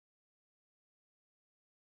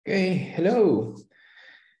Okay, hello.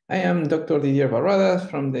 I am Dr. Didier Barradas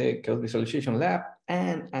from the Code Visualization Lab,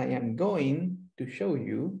 and I am going to show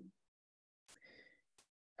you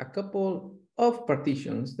a couple of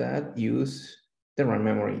partitions that use the RAM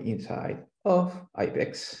memory inside of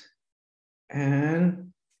Ibex.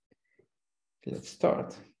 And let's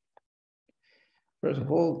start. First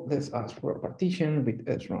of all, let's ask for a partition with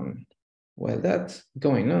SRAM. While that's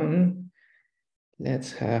going on,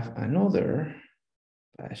 let's have another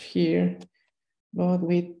bash here, but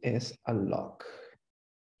with salloc.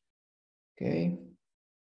 Okay.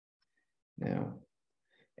 Now,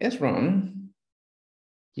 SRAM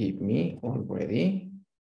give me already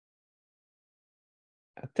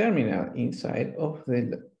a terminal inside of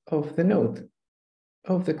the node,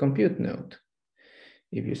 of the compute node.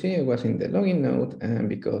 If you see, I was in the login node, and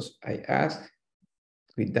because I asked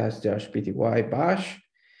with --pty bash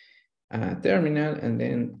terminal, and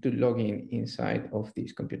then to log in inside of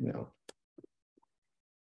this compute node.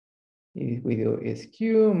 If we do sq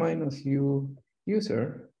 -u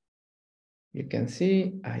user, you can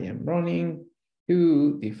see I am running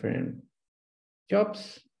two different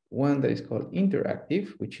jobs. One that is called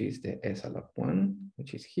interactive, which is the salloc one,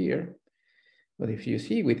 which is here. But if you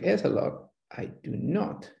see with salloc, I do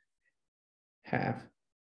not have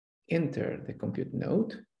entered the compute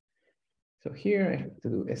node. So here I have to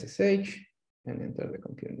do SSH and enter the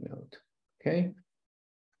compute node, okay?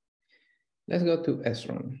 Let's go to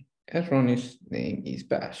SRAM. SRAM's name is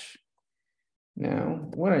bash. Now,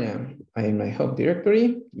 where I am in my home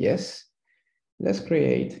directory, yes. Let's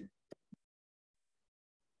create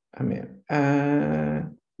a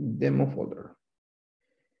demo folder.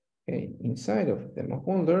 Okay, inside of demo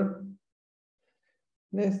folder,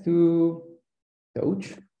 let's do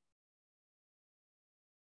touch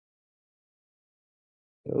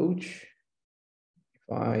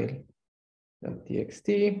file.txt,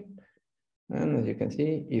 and as you can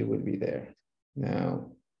see, it will be there.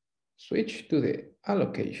 Now, switch to the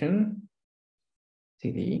allocation,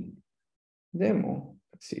 cd, demo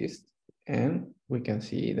exists, and we can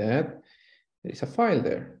see that there is a file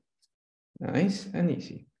there. Nice and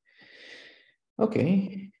easy.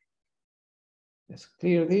 Okay, let's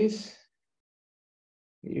clear this.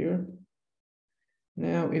 Here.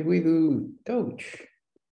 Now, if we do touch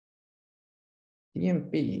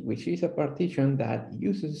tmp, which is a partition that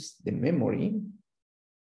uses the memory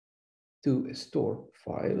to store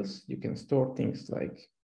files, you can store things like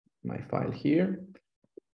my file here,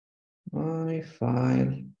 my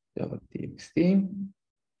file.txt.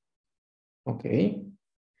 Okay.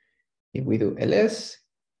 If we do ls,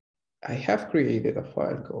 I have created a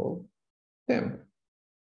file called temp.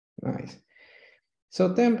 Nice.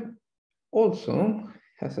 So temp also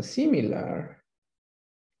has a similar,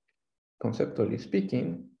 conceptually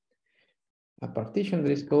speaking, a partition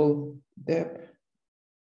that is called dep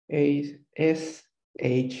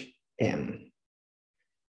shm.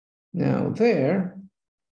 Now there,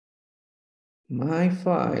 my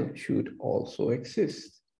file should also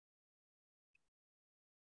exist.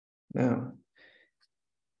 Now,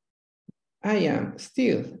 I am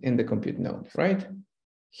still in the compute node, right?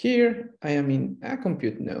 Here, I am in a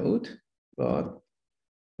compute node, but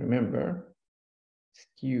remember,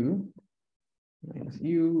 sq -u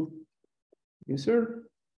user,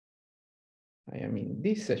 I am in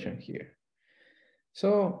this session here.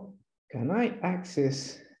 So can I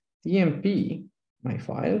access tmp, my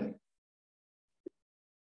file?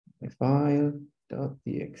 My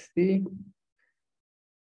file.txt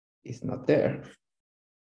is not there.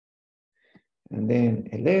 And then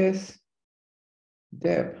ls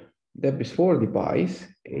dep is for device,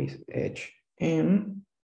 shm,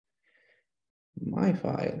 my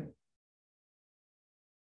file.txt,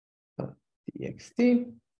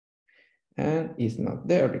 and is not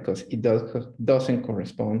there because it doesn't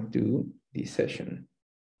correspond to this session.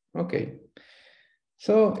 Okay,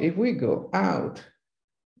 so if we go out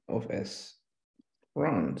of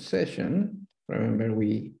run session, remember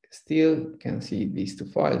we still can see these two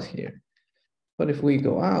files here. But if we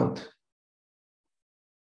go out,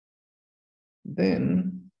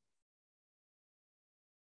 then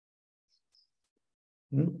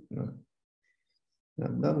no,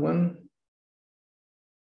 not that one.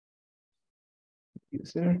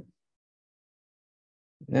 User.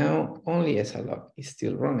 Now only salloc is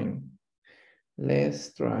still running.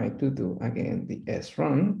 Let's try to do again the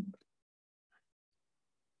srun.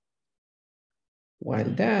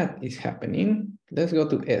 While that is happening, let's go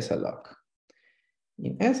to salloc.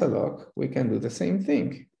 In salloc, we can do the same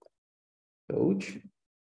thing. Touch,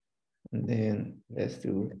 and then let's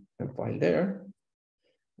do a file there,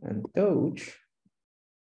 and touch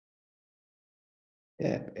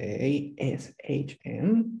ASHM.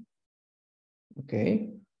 Okay.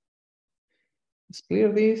 Let's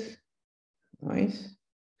clear this. Nice.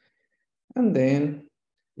 And then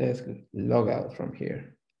let's log out from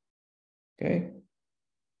here. Okay.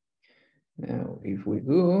 Now, if we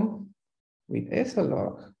go with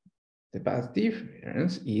slog, the path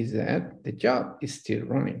difference is that the job is still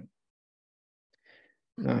running.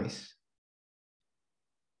 Nice.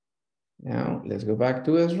 Now let's go back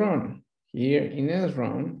to srun. Here in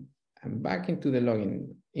srun, I'm back into the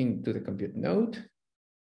login into the compute node,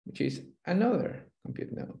 which is another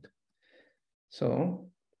compute node. So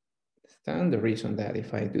understand the reason that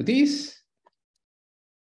if I do this,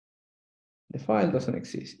 the file doesn't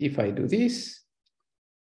exist. If I do this,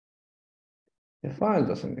 the file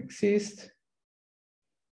doesn't exist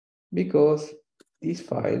because these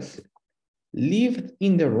files lived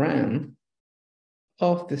in the RAM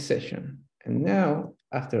of the session. And now,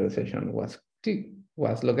 after the session was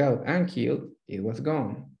logged out and killed, it was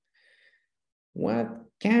gone. What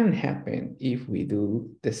can happen if we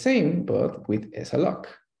do the same, but with slog?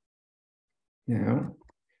 Now,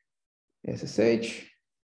 SSH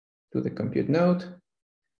to the compute node.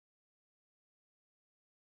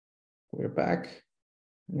 We're back.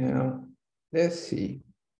 Now, let's see.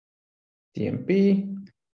 TMP,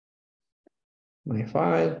 my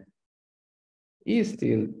file is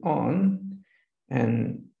still on,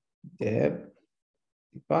 and deb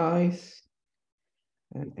device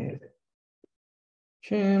and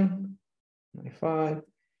shim, my file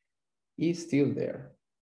is still there.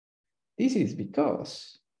 This is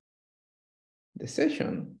because the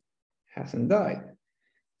session hasn't died.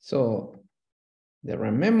 So the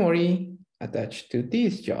RAM memory attached to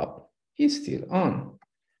this job is still on.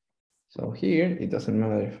 So here, it doesn't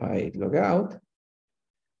matter if I log out.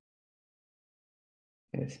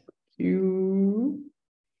 SQ.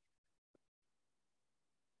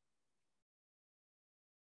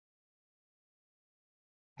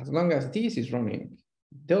 As long as this is running,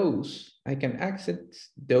 I can access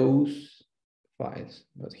those files.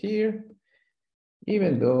 But here,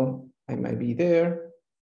 even though I might be there,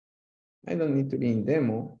 I don't need to be in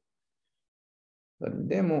demo. But in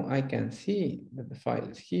demo, I can see that the file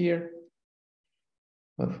is here.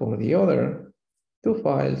 But for the other two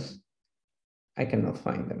files, I cannot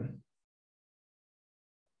find them.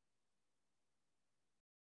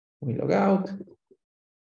 We log out.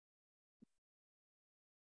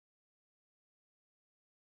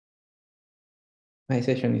 My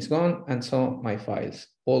session is gone, and so my files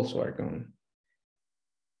also are gone.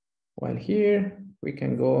 While here, we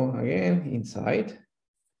can go again inside.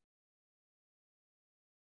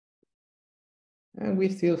 And we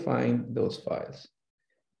still find those files.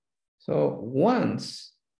 So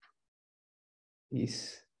once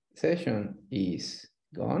this session is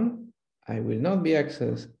gone, I will not be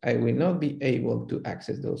able to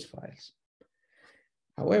access those files.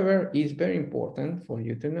 However, it's very important for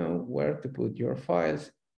you to know where to put your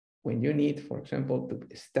files when you need, for example, to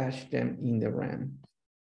stash them in the RAM.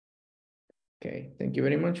 Okay, thank you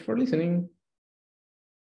very much for listening.